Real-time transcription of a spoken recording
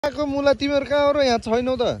को मुला तिमीहरु कहाँ हो र यहाँ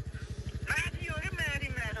छैनौ त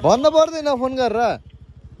भन्न पर्दैन फोन गरेर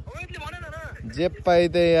जे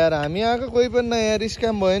पाइदे यार हामी आएको कोही पनि न यार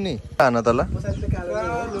स्क्याम भयो नि खान त ल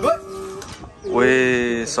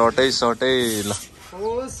ओए सटै ल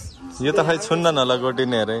यो त खै छुन्न न ल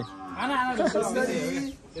गोटिने हेरै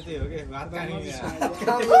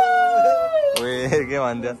ओए के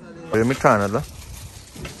भन्थ्यो यो मिठो खान ल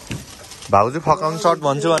भाउजू फकाउनु सर्ट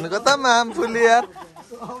भन्छु भनेको त माम फुली यार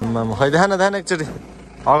खै देखा न एकचोटि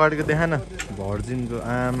अगाडिको देखा न भर्जिनको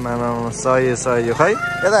आमा सही खै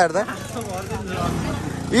यता हेर्दा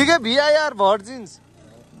यी के भिया यार भर्जिन्स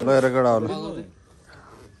गएर गडा होला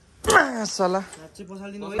सला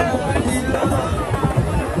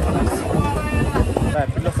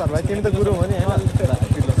पिलोसार भाइ तिमी त गुरु हो नि हैन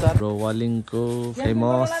पिलोसार वालिङको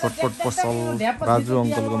फेमस चटपट पसल राजु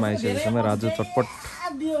अंकलको माइसहरु छ राजु चटपट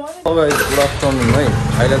गुड आफ्टरनुन है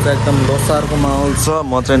अहिले चाहिँ एकदम लोसारको माहौल छ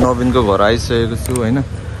म चाहिँ नवीनको घर आइसकेको छु हैन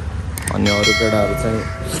अनि अरु केटाहरु चाहिँ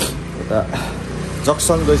यता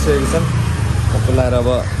जक्सन गइसकेको छन् बोलाएर अब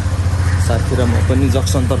साथी र म पनि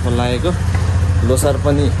जक्सन तर्फ लागेको लोसार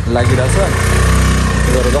पनि लागिरहेछ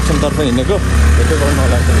तर जक्सन तर्फ हिँडेको यतै गर्न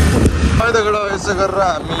लाग्छ अहिले यसो गरेर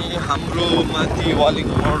हामी हाम्रो माथि वालिङ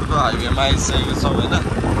मोडको हाइवेमा आइसकेको छौं हैन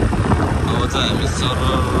अब चाहिँ हामी सर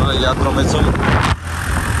यात्रामै छौं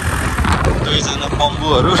दुईजना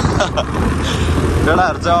पम्बुहरू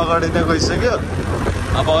केटाहरु चाहिँ अगाडि नै गइसक्यो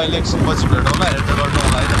अब अहिले एकछिनपछि भेटौँला हेर्दै गर्नु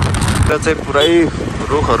होला हैन त्यो चाहिँ पुरै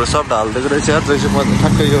रुखहरू सब ढाल्दिएको रहेछ यार जैसीपति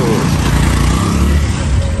ठ्याक्कै यो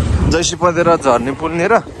जैसीपति र झर्ने पुल्ने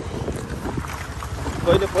र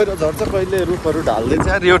कहिले पहिरो झर्छ कहिले रुखहरू ढाल्दैछ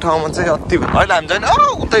यार यो ठाउँमा चाहिँ अति अहिले हामी चाहिँ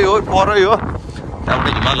उतै हो परै हो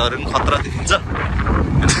त्यहाँबाट हिमालहरू पनि खतरा देखिन्छ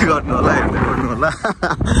हेर्दै गर्नु होला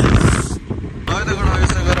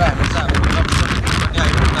यसो गरेर हामी चाहिँ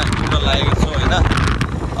लागेको छु हैन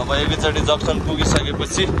अब एकैचोटि जक्सन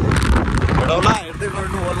पुगिसकेपछि भेटौँला हेर्दै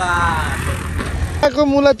गर्नु होला को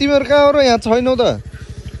मुला तिमीहरु कहाँ हो र यहाँ छैनौ त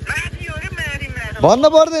भन्न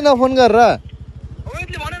पर्दैन फोन गरेर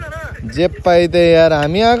जे पाइदे यार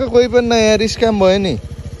हामी आएको कोही पनि न यार स्क्याम भयो नि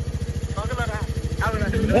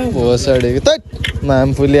भोसडी त माम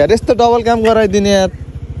फुली यार यस्तो डबल काम गराइदिने यार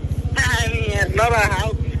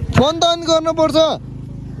फोन त अन गर्नुपर्छ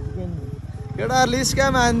केटाहरुले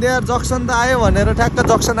स्क्याम हान्दे यार जक्सन त आयो भनेर ठ्याक्क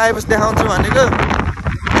जक्सन आएपछि देखाउँछु भनेको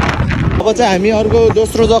अब चाहिँ हामी अर्को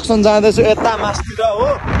दोस्रो जक्सन जाँदैछौँ यता मास्तिर हो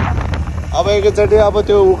अब एकैचोटि अब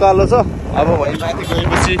त्यो उकालो छ अब भइ माथि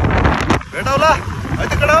गएपछि भेटौँला है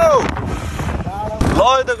त केटा हो ल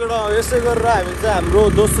है त केटा यसै गरेर हामी चाहिँ हाम्रो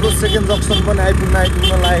दोस्रो सेकेन्ड जक्सन पनि आइपुग्न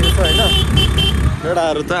लागेको छ हैन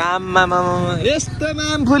केटाहरु त आम्मामा यस्तो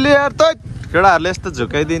माम फुले यार त केटाहरुले यस्तो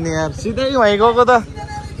झुकाइदिने यार सिधै वहीँ गएको त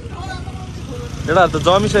केटाहरु त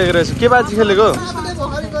जमिसकेको रहेछ के बाजी खेलेको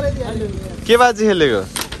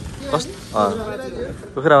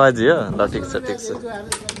कुखुरा बाजी हो ल ठिक छ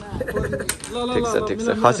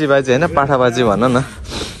खसी बाजी हैन पाठा बाजी भन न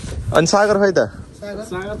अनि सागर खै त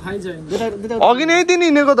अघि नै दिन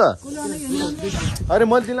हिँडेको त अरे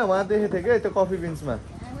मैले तिमीलाई वहाँ देखेको थिएँ कि त्यो कफी बिन्समा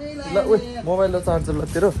ल ओ मोबाइल र चार्जर ल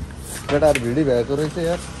तेरो केटाहरु भिडी भएको रहेछ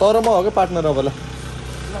यार तर म हो कि पार्टनर अब ल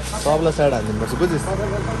सबलाई साइड हानिदिनुपर्छ बुझिस्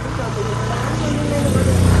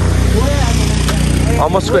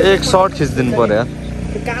अमसको एक सर्ट खिच्दिनु पर्यो यार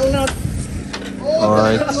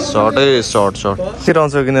सर्ट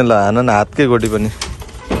खिराउँछ किन ल हान न हातकै गोटी पनि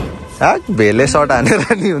भेले सर्ट हानेर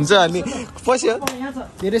नि हुन्छ अनि पस्यो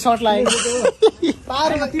धेरै सर्ट लाग्यो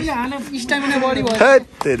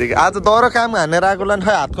आज दह्रो काम हानेर आएकोलाई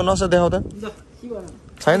खै हातको नसा देखाउ त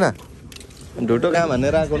छैन ढुटो काम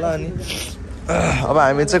हानेर आएकोला अनि अब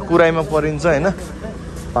हामी चाहिँ कुराइमा परिन्छ हैन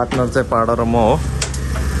पार्टनर चाहिँ पाडा र म हो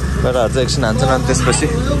केटाहरु चाहिँ एकछिन हान्छन् अनि त्यसपछि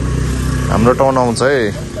हाम्रो टर्न आउँछ है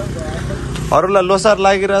अरूलाई लोसार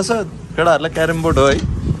लागिरहेछ केटाहरुलाई क्यारम बोर्ड हो है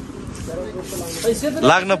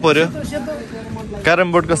लाग्न पर्यो क्यारम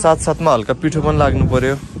बोर्डको साथसाथमा हल्का पिठो पनि लाग्नु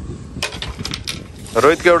पर्यो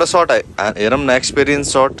रोहितको एउटा सर्ट हेरौँ न एक्सपिरियन्स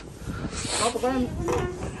सर्ट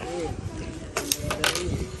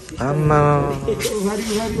आम्मा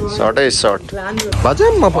सर्ट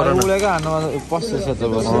बाजेमा पर्यो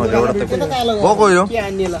गएको यो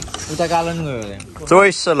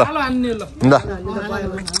चोइस छ ल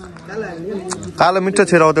कालो मिठो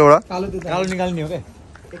छिराउ त्यो एउटा कालो निकाल्ने हो के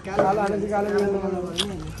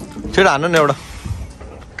छिटो हान्नु नि एउटा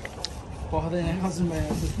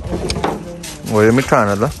हो यो मिठो हान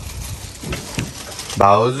ल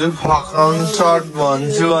भाउजू फकाउनु सर्ट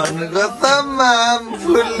भन्छु भनेको त माम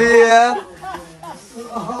फुल्ली यार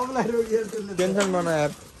टेन्सन नन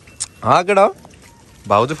यार केटा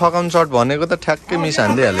भाउजू फकाउनु सर्ट भनेको त ठ्याक्कै मिस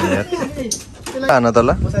हान्दै हाल्यो यार खान त ल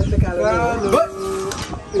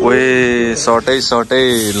ओए सटै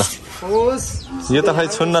ल यो त खै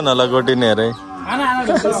छुन्न न ल गोटिने अरे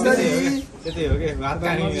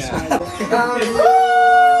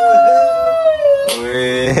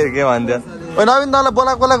के भन्थ्यो ओ नवीन दालाई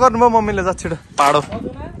बोला गर्नुभयो मम्मीले जा छिटो पाडो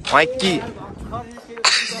माइकी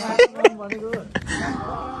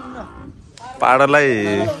पाडोलाई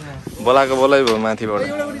बोलाको बोलाइ भयो माथिबाट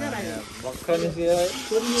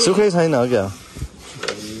सुखै छैन हो क्या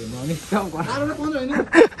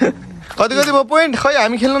कति भयो पोइन्ट खै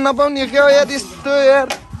हामी खेल्न नपाउने क्या यार यस्तो यार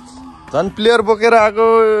झन् प्लेयर बोकेर आएको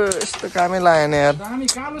यस्तो कामै लागेन यार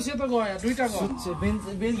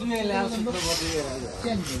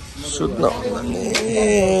सुत्न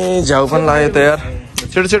झ्याउ पनि लाग्यो त यार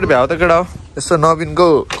छिटो भ्याउ त केटा हो यस्तो नवीनको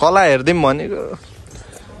कला हेरिदिउँ भनेको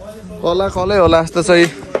कलै होला जस्तो चाहिँ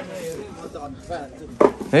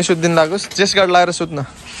यहीँ सुत्दिन लागोस् चेस्ट गार्ड लगाएर सुत्न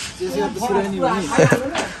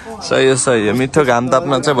सही हो मिठो घाम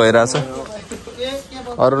ताप्न चाहिँ भइरहेछ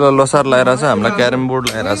अरूलाई लोसार लगाइरहेछ हामीलाई क्यारम बोर्ड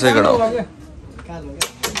लगाइरहेछ एकटा हो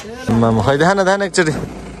खै देखा न एकचोटि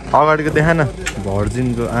अगाडिको देखा न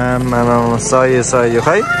भर्जिनको आमा सही हो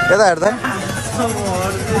खै यता हेर्दा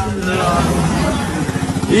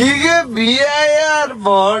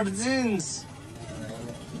भर्जिन्स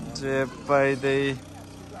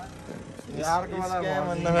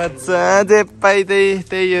जे पाइदै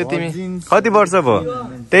त्यही हो तिमी कति वर्ष भयो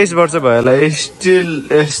 23 वर्ष भयो होला स्टिल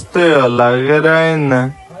यस्तै होला होइन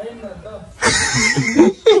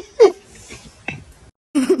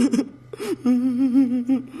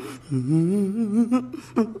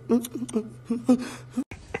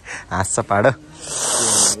हाँस्छ पाडो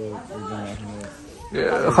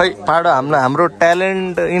खै पाडो हाम्रो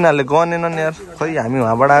ट्यालेन्ट यिनीहरूले गनेनन् यार खै हामी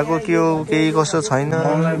उहाँबाट आएको के हो केही कसो छैन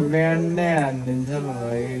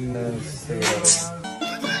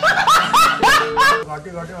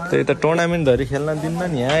त्यही त टुर्नामेन्टधरि खेल्न दिन्न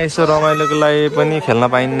नि यहाँ यसो रमाइलोको लागि पनि खेल्न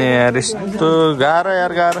पाइने यार यस्तो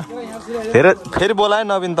गाह्रो फेरि बोलायो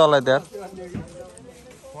नवीन तँलाई त्यहाँ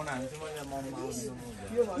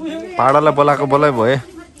पाडालाई बोलाएको बोलाइ भयो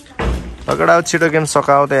अगाडि छिटो गेम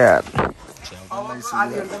सकाउ त यार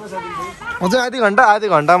अझै आधी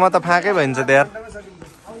घन्टामा त फाँकै भइन्छ त यार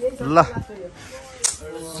ल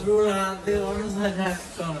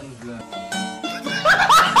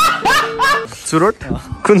चुरोट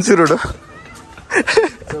कुन चुरोट हो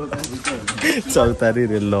चौतारी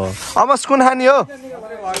रे ल अमस कुन खानी हो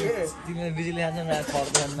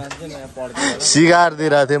सिगार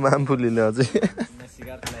दिइरहेको थियो मामफुलीले अझै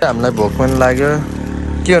हामीलाई भोक पनि लाग्यो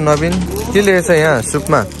के हो नवीन के लेखेछ यहाँ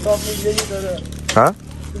सुपमा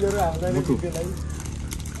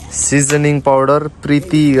सिजनिङ पाउडर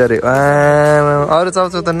प्रीति गरे अरू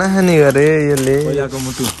चाउचाउ त नखाने गरे यसले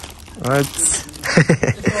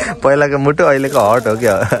पहिलाको मुटु अहिलेको हट हो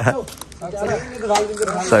क्या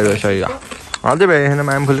सही हो अझै भएन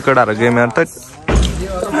मामफुल केटाहरू गेमहरू त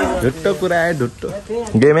ढुट्टो कुरा आयो ढुट्टो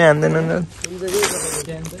गेमै हान्दैन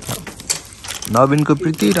नवीनको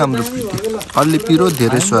प्रीति राम्रो प्रीति अलि पिरो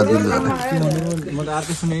धेरै स्वादिलो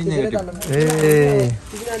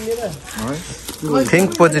थिङ्क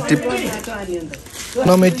पोजिटिभ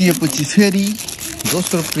नमेटिएपछि फेरि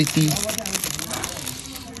दोस्रो प्रीति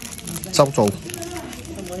चाउचाउ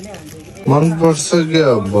मनपर्छ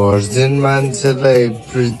क्या भर्जिन मान्छेलाई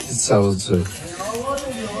प्रीति चाउचाउ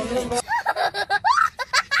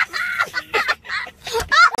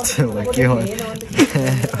के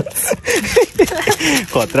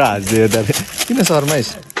खतरा हाँस्यो किन शर्माइस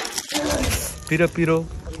पिरो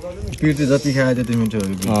प्रीति जति खायो त्यति मिठो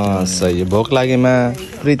हो सही भोक लागेमा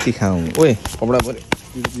प्रीति खाऊ ओए कपडा पऱ्यो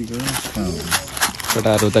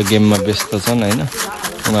केटाहरू त गेममा व्यस्त छन् होइन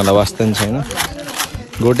उनीहरूलाई वास्ता नि छैन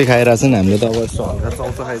गोटी खाइरहेछन् हामीले त अब यस्तो हल्का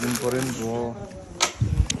चाउचाउ खाइदिनु पऱ्यो नि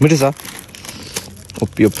मिठो छ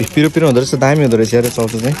ओपी पिरो हुँदो रहेछ दामी हुँदो रहेछ यार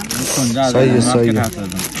चाउचाउ चाहिँ सही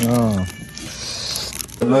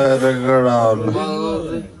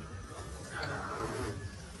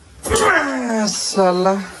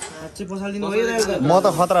म त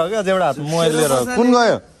खतरा हो क्या एउटा हात मोबाइल लिएर कुन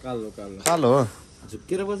गयो कालो हो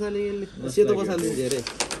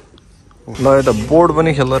ल यो त बोर्ड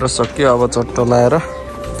पनि खेलेर सक्यो अब चट्ट लाएर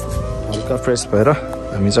हल्का फ्रेस भएर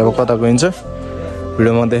हामी चाहिँ अब कता गइन्छ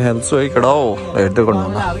भिडियोमा देखाइहाल्छु है केटा हो हेर्दै गर्नु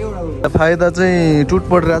होला फाइदा चाहिँ टुट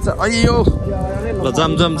परिरहेछ अयो ल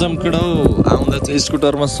जाम केटा हो आउँदा चाहिँ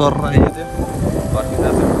स्कुटरमा सर आएको थियो फर्किँदा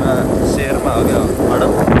चाहिँ सेयरमा हो क्या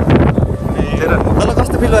तँलाई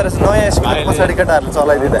कस्तो फिल भइरहेछ नयाँ स्कुटर पछाडि केटाहरूले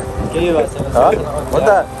चलाइदिँदा हो त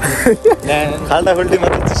खाल्टा खुल्टी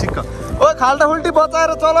मात्रै सिक्क ओ खाल्टा खुल्टी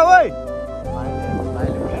बचाएर चलाऊ है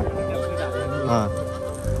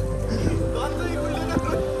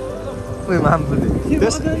ओइ मामपुले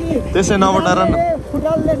त्यसै नबटार न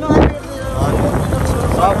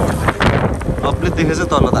अपले देखेछ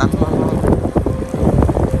तल त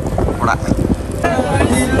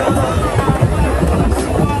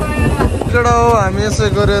हामी यसै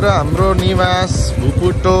गरेर हाम्रो निवास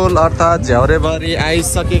भुपुटोल अर्थात् झ्याउरेबारी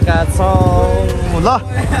आइसकेका छौँ ल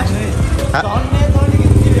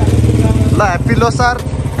happy Losar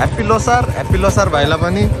happy Losar happy Losar भाइलाई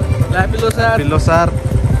पनि ह्याप्पी लोसार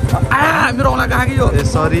मेरो औला कहाँ कि हो ए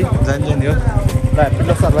सरी जान्छ नि हो ल ह्याप्पी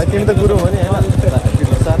लोसार भाइ तिमी त गुरुङ हो नि ह्याप्पी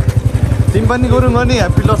लोसार तिमी पनि गुरुङ हो नि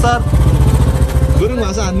ह्याप्पी लोसार गुरुङ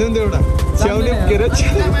भाषा हान्दियो नि त एउटा छ्याउने के अरे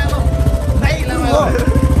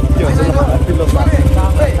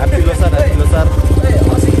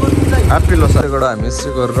ह्याप्पी लोसारबाट हामी यसो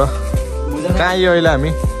गरेर कहाँ आयो अहिले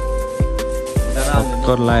हामी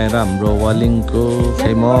चक्कर लगाएर हाम्रो वालिङको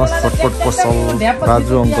फेमस चटपट पसल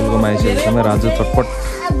राजु अङ्कलकोमा आइसकेको छौँ राजु चटपट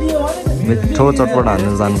मिठो चटपट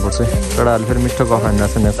हाल्नु जानुपर्छ केटाहरूले फेरि मिठो कफी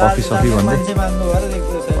हान्रहेको छ नि कफी सफी भन्दै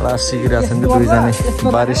एउटा सिकिरहेको छ नि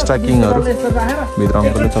दुईजना बारिस्टा किङहरू भित्र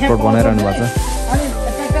अङ्कलले चटपट बनाइरहनु भएको छ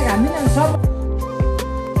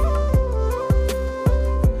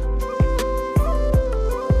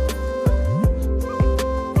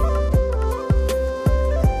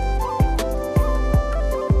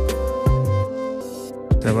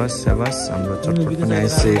सेबास हाम्रो चटपट पनि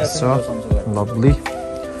आइसकेको छ लभली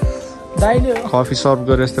कफी सर्भ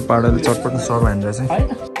गरेर यस्तै पाराले चटपट सर्भ हानेर चाहिँ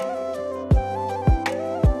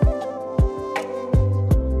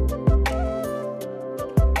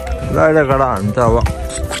गाडा हामी त अब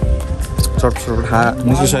चटपट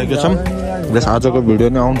निस्किसकेको छौँ आजको भिडियो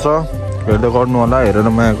नै आउँछ हेर्दै गर्नु होला हेरेर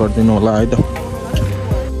माया गरिदिनु होला है त।